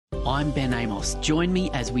I'm Ben Amos. Join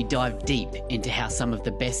me as we dive deep into how some of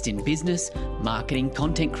the best in business, marketing,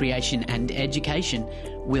 content creation, and education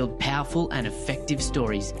wield powerful and effective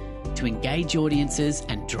stories to engage audiences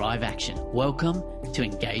and drive action. Welcome to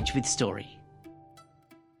Engage with Story.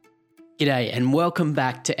 G'day and welcome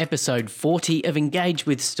back to episode 40 of Engage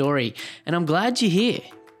with Story. And I'm glad you're here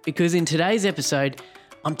because in today's episode,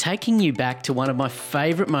 I'm taking you back to one of my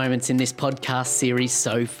favourite moments in this podcast series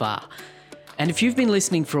so far. And if you've been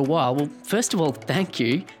listening for a while, well, first of all, thank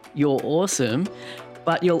you. You're awesome.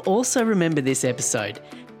 But you'll also remember this episode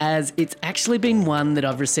as it's actually been one that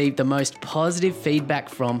I've received the most positive feedback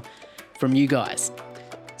from you guys.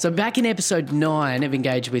 So back in episode 9 of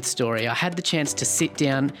Engage with Story, I had the chance to sit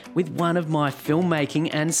down with one of my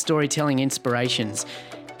filmmaking and storytelling inspirations,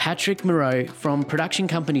 Patrick Moreau from production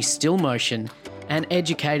company Still Motion and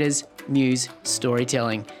Educators Muse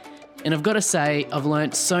Storytelling. And I've got to say, I've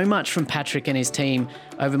learnt so much from Patrick and his team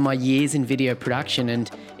over my years in video production. And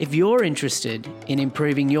if you're interested in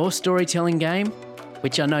improving your storytelling game,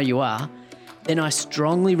 which I know you are, then I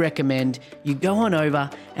strongly recommend you go on over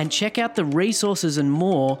and check out the resources and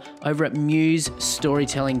more over at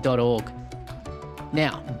musestorytelling.org.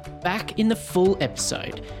 Now, back in the full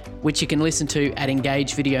episode, which you can listen to at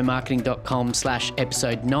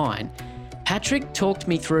engagevideomarketing.com/episode 9, Patrick talked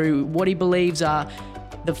me through what he believes are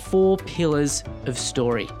the 4 pillars of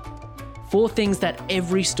story. 4 things that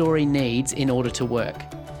every story needs in order to work.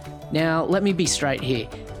 Now, let me be straight here.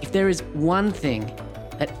 If there is one thing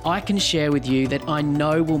that I can share with you that I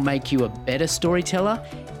know will make you a better storyteller,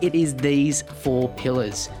 it is these 4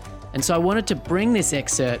 pillars. And so I wanted to bring this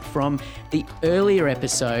excerpt from the earlier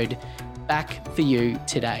episode back for you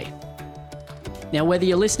today. Now, whether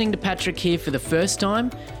you're listening to Patrick here for the first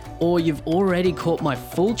time or you've already caught my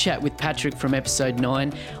full chat with Patrick from episode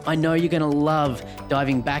 9, I know you're going to love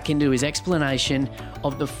diving back into his explanation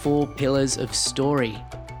of the 4 pillars of story.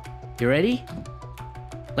 You ready?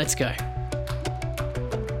 Let's go.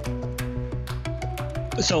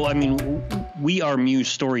 So, we are Muse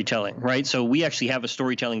Storytelling, right? So we actually have a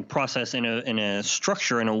storytelling process and a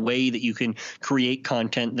structure and a way that you can create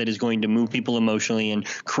content that is going to move people emotionally and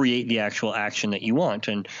create the actual action that you want.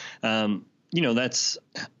 And, that's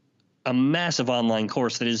a massive online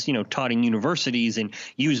course that is, taught in universities and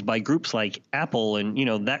used by groups like Apple and,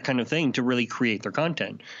 that kind of thing to really create their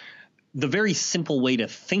content. The very simple way to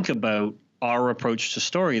think about our approach to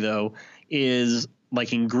story, though, is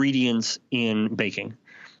like ingredients in baking,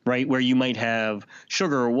 right? Where you might have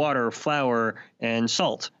sugar, water, flour, and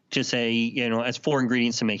salt to say, as 4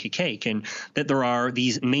 ingredients to make a cake, and that there are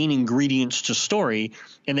these main ingredients to story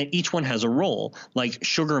and that each one has a role. Like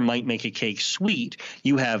sugar might make a cake sweet.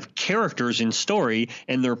 You have characters in story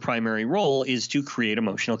and their primary role is to create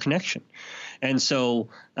emotional connection. And so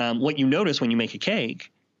what you notice when you make a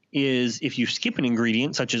cake is if you skip an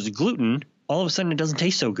ingredient such as gluten, all of a sudden it doesn't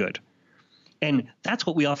taste so good. And that's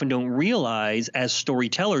what we often don't realize as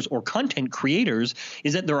storytellers or content creators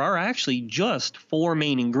is that there are actually just 4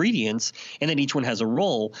 main ingredients and that each one has a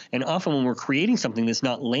role. And often when we're creating something that's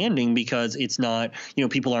not landing because it's not,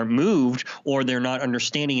 people aren't moved or they're not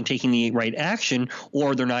understanding and taking the right action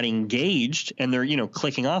or they're not engaged and they're,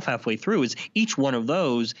 clicking off halfway through, is each one of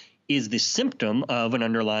those is the symptom of an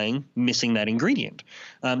underlying missing that ingredient.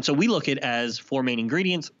 So we look at it as 4 main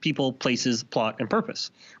ingredients: people, places, plot, and purpose,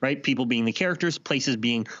 right? People being the characters, places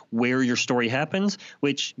being where your story happens,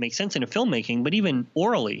 which makes sense in a filmmaking, but even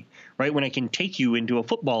orally, right? When I can take you into a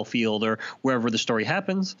football field or wherever the story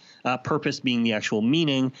happens, purpose being the actual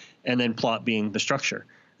meaning, and then plot being the structure.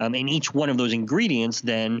 And each one of those ingredients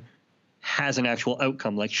then has an actual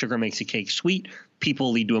outcome, like sugar makes a cake sweet,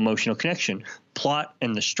 people lead to emotional connection, plot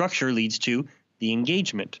and the structure leads to the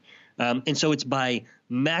engagement. And so it's by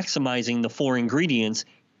maximizing the 4 ingredients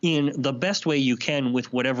in the best way you can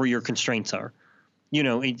with whatever your constraints are.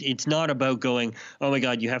 It's not about going, oh my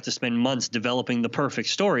God, you have to spend months developing the perfect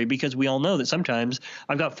story, because we all know that sometimes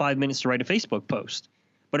I've got 5 minutes to write a Facebook post.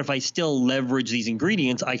 But if I still leverage these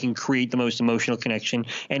ingredients, I can create the most emotional connection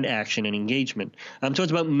and action and engagement. So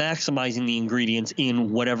it's about maximizing the ingredients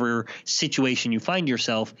in whatever situation you find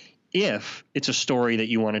yourself, if it's a story that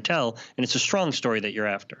you want to tell and it's a strong story that you're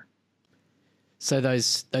after. So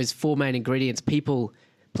those 4 main ingredients: people,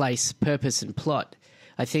 place, purpose, and plot.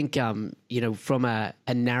 I think, from a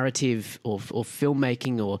narrative or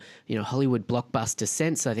filmmaking or, Hollywood blockbuster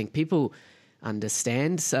sense, I think people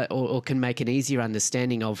understand or can make an easier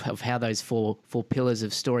understanding of how those four pillars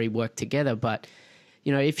of story work together. But,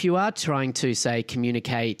 if you are trying to, say,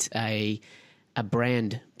 communicate a a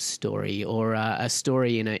brand story or a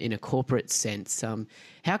story in a corporate sense.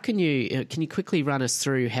 How can you quickly run us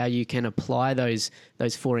through how you can apply those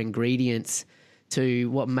four ingredients to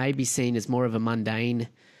what may be seen as more of a mundane,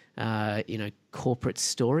 corporate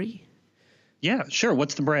story? Yeah, sure.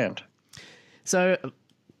 What's the brand? So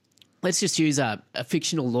let's just use a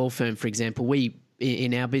fictional law firm, for example.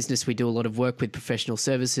 In our business, we do a lot of work with professional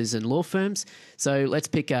services and law firms. So let's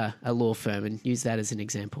pick a law firm and use that as an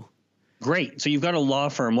example. Great. So you've got a law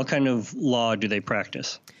firm. What kind of law do they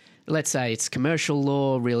practice? Let's say it's commercial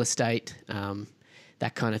law, real estate,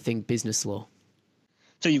 that kind of thing, business law.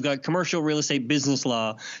 So you've got commercial, real estate, business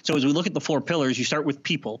law. So as we look at the four pillars, you start with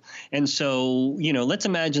people. And so, let's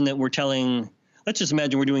imagine that let's just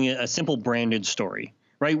imagine we're doing a simple branded story,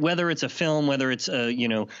 right? Whether it's a film, whether it's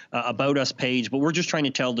a about us page, but we're just trying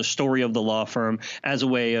to tell the story of the law firm as a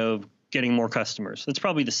way of getting more customers. That's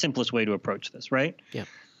probably the simplest way to approach this, right? Yeah.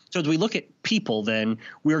 So as we look at people, then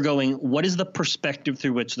we're going, what is the perspective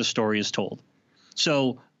through which the story is told?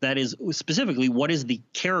 So that is specifically, what is the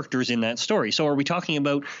characters in that story? So are we talking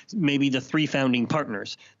about maybe the three founding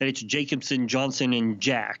partners, that it's Jacobson, Johnson, and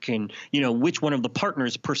Jack, and which one of the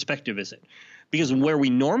partners' perspective is it? Because where we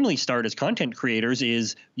normally start as content creators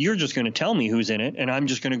is you're just going to tell me who's in it, and I'm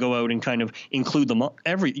just going to go out and kind of include them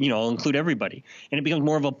I'll include everybody, and it becomes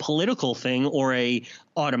more of a political thing or a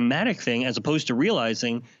automatic thing as opposed to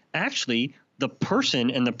realizing actually the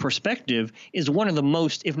person and the perspective is one of the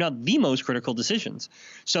most, if not the most critical decisions.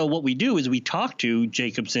 So what we do is we talk to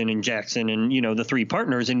Jacobson and Jackson and, the three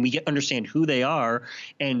partners, and we understand who they are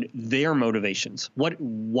and their motivations.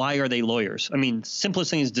 Why are they lawyers? I mean,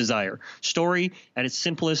 simplest thing is desire. Story at its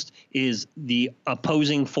simplest is the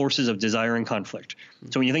opposing forces of desire and conflict.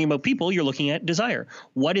 So when you think about people, you're looking at desire.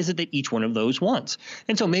 What is it that each one of those wants?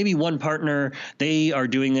 And so maybe one partner, they are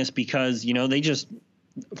doing this because, they just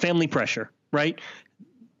family pressure. Right?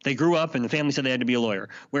 They grew up and the family said they had to be a lawyer.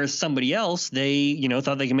 Whereas somebody else, they,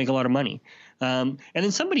 thought they could make a lot of money. And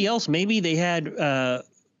then somebody else, maybe they had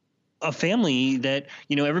a family that,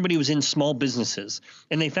 everybody was in small businesses,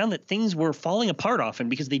 and they found that things were falling apart often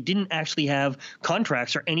because they didn't actually have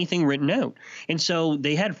contracts or anything written out. And so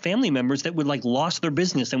they had family members that would lost their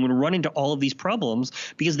business and would run into all of these problems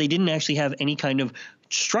because they didn't actually have any kind of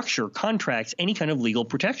structure, contracts, any kind of legal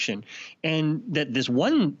protection. And that this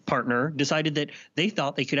one partner decided that they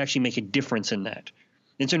thought they could actually make a difference in that.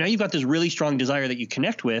 And so now you've got this really strong desire that you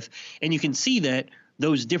connect with, and you can see that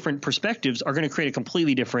those different perspectives are going to create a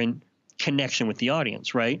completely different connection with the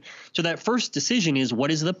audience, right? So that first decision is,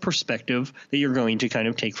 what is the perspective that you're going to kind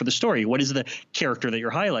of take for the story? What is the character that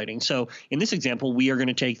you're highlighting? So in this example, we are going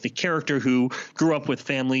to take the character who grew up with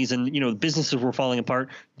families and, businesses were falling apart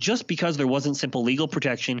just because there wasn't simple legal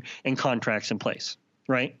protection and contracts in place,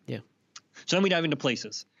 right? Yeah. So then we dive into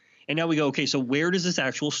places. And now we go, okay, so where does this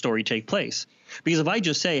actual story take place? Because if I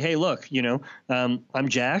just say, hey, look, I'm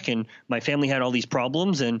Jack and my family had all these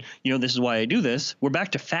problems and, this is why I do this, we're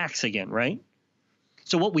back to facts again, right?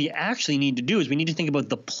 So what we actually need to do is we need to think about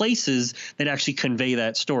the places that actually convey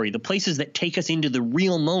that story, the places that take us into the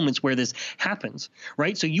real moments where this happens,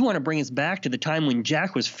 right? So you want to bring us back to the time when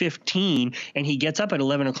Jack was 15 and he gets up at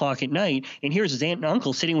 11 o'clock at night and here's his aunt and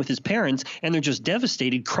uncle sitting with his parents and they're just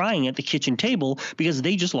devastated, crying at the kitchen table because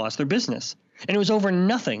they just lost their business. And it was over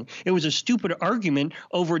nothing. It was a stupid argument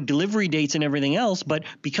over delivery dates and everything else, but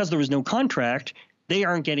because there was no contract, they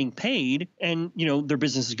aren't getting paid and, their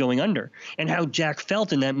business is going under. And how Jack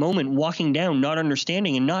felt in that moment, walking down, not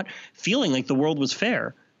understanding and not feeling like the world was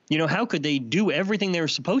fair. How could they do everything they were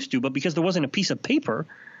supposed to, but because there wasn't a piece of paper,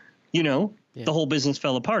 the whole business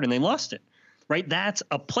fell apart and they lost it, right? That's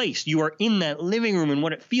a place. You are in that living room and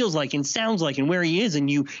what it feels like and sounds like and where he is, and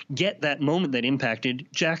you get that moment that impacted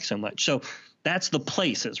Jack so much. So that's the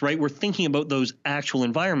places, right? We're thinking about those actual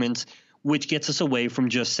environments, which gets us away from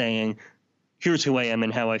just saying, here's who I am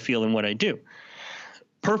and how I feel and what I do.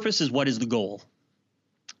 Purpose is, what is the goal?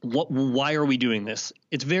 Why are we doing this?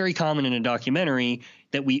 It's very common in a documentary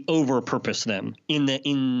that we over-purpose them in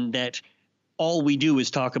that all we do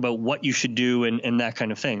is talk about what you should do and that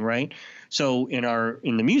kind of thing, right? So in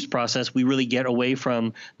the Muse process, we really get away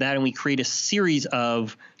from that and we create a series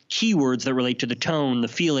of keywords that relate to the tone, the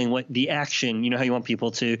feeling, what the action, how you want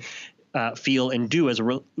people to feel and do as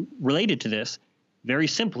related to this. Very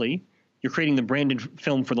simply, you're creating the branded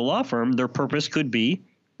film for the law firm. Their purpose could be,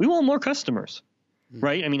 we want more customers,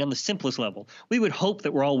 right? I mean, on the simplest level, we would hope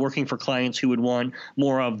that we're all working for clients who would want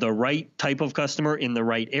more of the right type of customer in the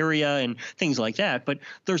right area and things like that. But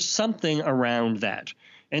there's something around that.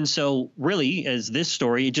 And so really, as this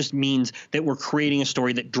story, it just means that we're creating a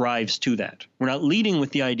story that drives to that. We're not leading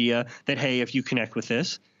with the idea that, hey, if you connect with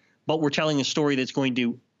this, but we're telling a story that's going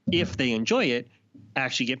to, if they enjoy it,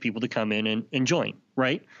 actually get people to come in and join,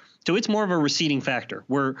 right? So it's more of a receding factor,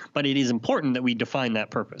 but it is important that we define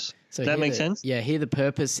that purpose. So Does that make sense? Yeah, here the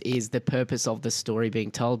purpose is the purpose of the story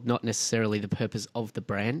being told, not necessarily the purpose of the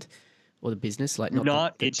brand or the business. Like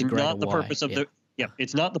it's not the purpose of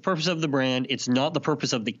it's not the purpose of the brand. It's not the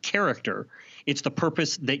purpose of the character. It's the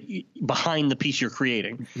purpose behind the piece you're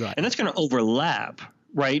creating. Right. And that's going to overlap,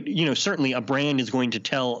 right? Certainly a brand is going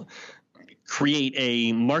to create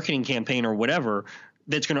a marketing campaign or whatever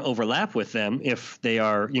that's going to overlap with them if they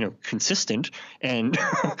are, consistent and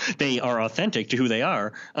they are authentic to who they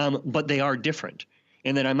are. But they are different.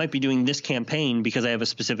 And then I might be doing this campaign because I have a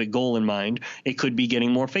specific goal in mind. It could be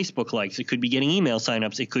getting more Facebook likes. It could be getting email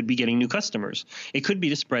signups. It could be getting new customers. It could be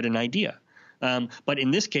to spread an idea. But in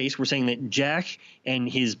this case, we're saying that Jack and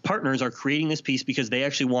his partners are creating this piece because they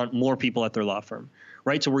actually want more people at their law firm,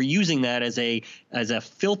 right? So we're using that as a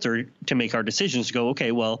filter to make our decisions to go,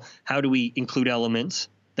 okay, well, how do we include elements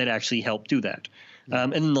that actually help do that?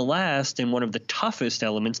 And then the last and one of the toughest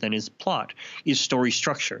elements then is plot, is story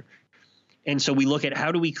structure. And so we look at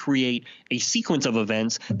how do we create a sequence of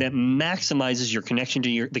events that maximizes your connection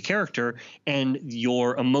to the character and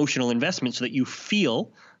your emotional investment so that you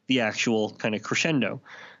feel the actual kind of crescendo.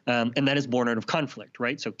 And that is born out of conflict,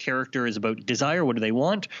 right? So character is about desire. What do they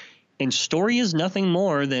want? And story is nothing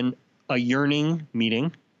more than a yearning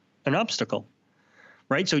meeting an obstacle,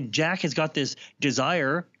 right? So Jack has got this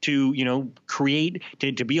desire to, create,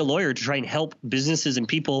 to be a lawyer, to try and help businesses and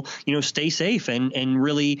people, stay safe and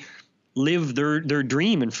really live their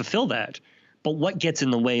dream and fulfill that. But what gets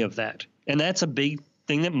in the way of that? And that's a big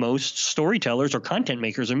thing that most storytellers or content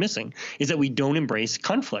makers are missing, is that we don't embrace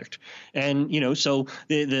conflict. And, so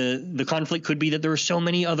the conflict could be that there are so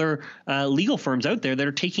many other legal firms out there that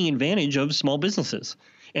are taking advantage of small businesses.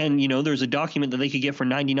 And, there's a document that they could get for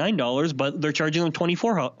 $99, but they're charging them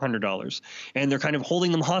 $2,400. And they're kind of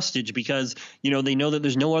holding them hostage because, they know that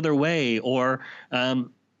there's no other way or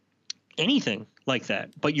anything like that.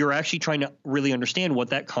 But you're actually trying to really understand what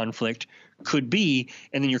that conflict could be,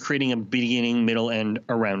 and then you're creating a beginning, middle, and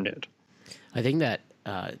around it. I think that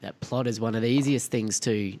that plot is one of the easiest things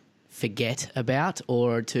to forget about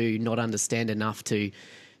or to not understand enough to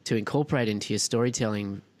incorporate into your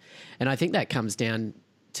storytelling. And I think that comes down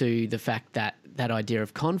to the fact that that idea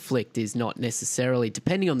of conflict is not necessarily,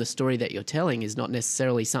 depending on the story that you're telling, is not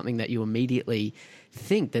necessarily something that you immediately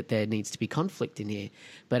think that there needs to be conflict in here.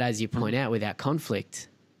 But as you point out, without conflict,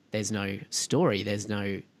 there's no story, there's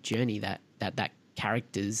no journey that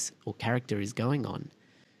character is going on.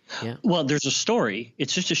 Yeah. Well, there's a story.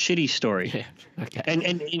 It's just a shitty story. Yeah. Okay.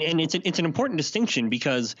 And it's an important distinction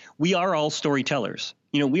because we are all storytellers.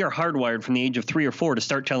 We are hardwired from the age of 3 or 4 to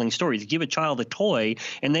start telling stories. Give a child a toy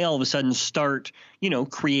and they all of a sudden start,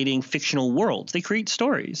 creating fictional worlds. They create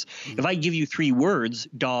stories. Mm-hmm. If I give you 3 words,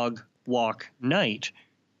 dog, walk, night,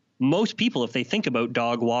 most people, if they think about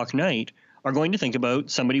dog, walk, night, are going to think about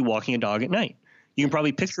somebody walking a dog at night. You can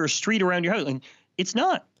probably picture a street around your house. And it's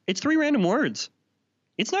not. It's 3 random words.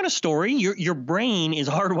 It's not a story. Your brain is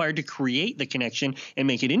hardwired to create the connection and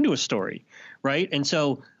make it into a story, right? And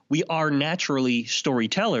so we are naturally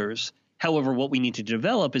storytellers. However, what we need to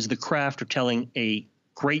develop is the craft of telling a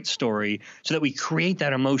great story so that we create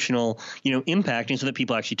that emotional, impact and so that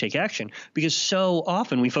people actually take action. Because so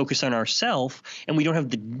often we focus on ourselves and we don't have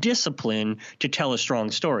the discipline to tell a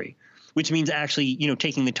strong story. Which means actually,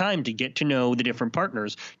 taking the time to get to know the different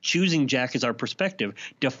partners, choosing Jack as our perspective,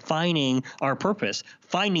 defining our purpose,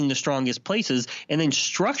 finding the strongest places, and then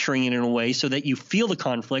structuring it in a way so that you feel the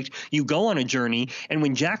conflict, you go on a journey, and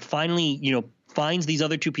when Jack finally, finds these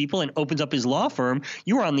other 2 people and opens up his law firm,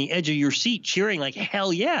 you're on the edge of your seat cheering like,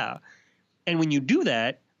 hell yeah. And when you do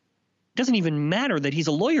that, it doesn't even matter that he's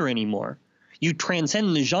a lawyer anymore. You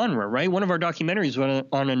transcend the genre, right? One of our documentaries was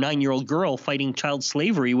on a 9-year-old girl fighting child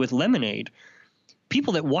slavery with lemonade.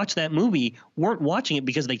 People that watched that movie weren't watching it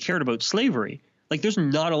because they cared about slavery. Like, there's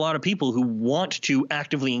not a lot of people who want to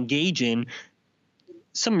actively engage in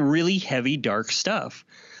some really heavy, dark stuff.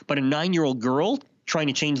 But a 9-year-old girl trying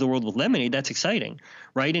to change the world with lemonade, that's exciting,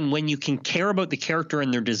 right? And when you can care about the character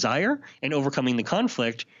and their desire and overcoming the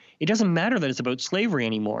conflict, it doesn't matter that it's about slavery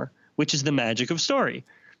anymore, which is the magic of story.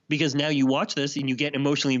 Because now you watch this and you get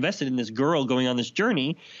emotionally invested in this girl going on this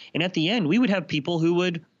journey. And at the end, we would have people who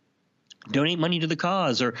would donate money to the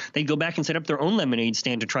cause, or they'd go back and set up their own lemonade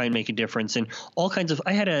stand to try and make a difference. And all kinds of –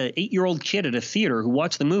 I had an 8-year-old kid at a theater who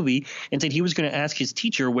watched the movie and said he was going to ask his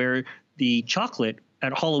teacher where the chocolate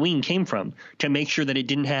at Halloween came from to make sure that it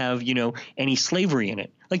didn't have, any slavery in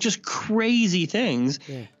it. Like just crazy things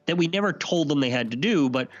that we never told them they had to do,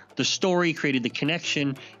 but the story created the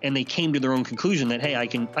connection and they came to their own conclusion that, hey, I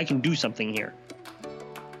can do something here.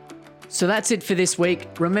 So that's it for this week.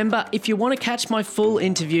 Remember, if you want to catch my full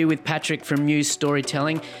interview with Patrick from Muse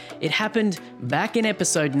Storytelling, it happened back in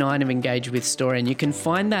episode 9 of Engage with Story, and you can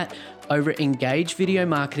find that over at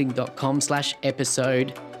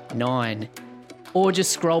engagevideomarketing.com/episode 9. Or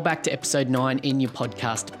just scroll back to episode 9 in your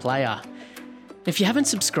podcast player. If you haven't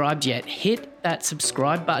subscribed yet, hit that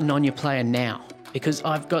subscribe button on your player now, because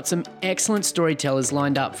I've got some excellent storytellers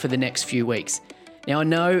lined up for the next few weeks. Now, I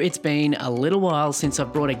know it's been a little while since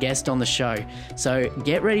I've brought a guest on the show, so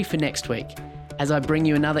get ready for next week as I bring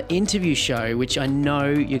you another interview show, which I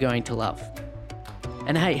know you're going to love.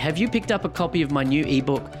 And hey, have you picked up a copy of my new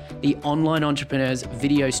ebook, The Online Entrepreneur's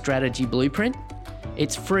Video Strategy Blueprint?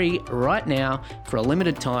 It's free right now for a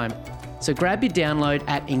limited time, so grab your download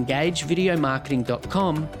at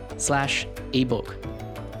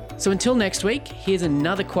engagevideomarketing.com/ebook. So until next week, here's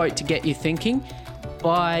another quote to get you thinking.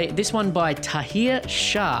 This one by Tahir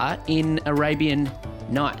Shah in Arabian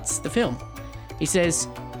Nights, the film. He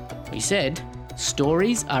said,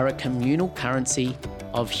 stories are a communal currency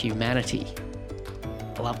of humanity.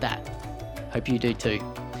 I love that. Hope you do too.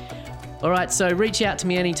 All right, so reach out to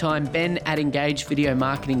me anytime,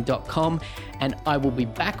 ben@engagevideomarketing.com, and I will be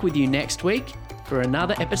back with you next week for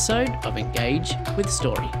another episode of Engage with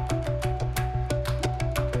Story.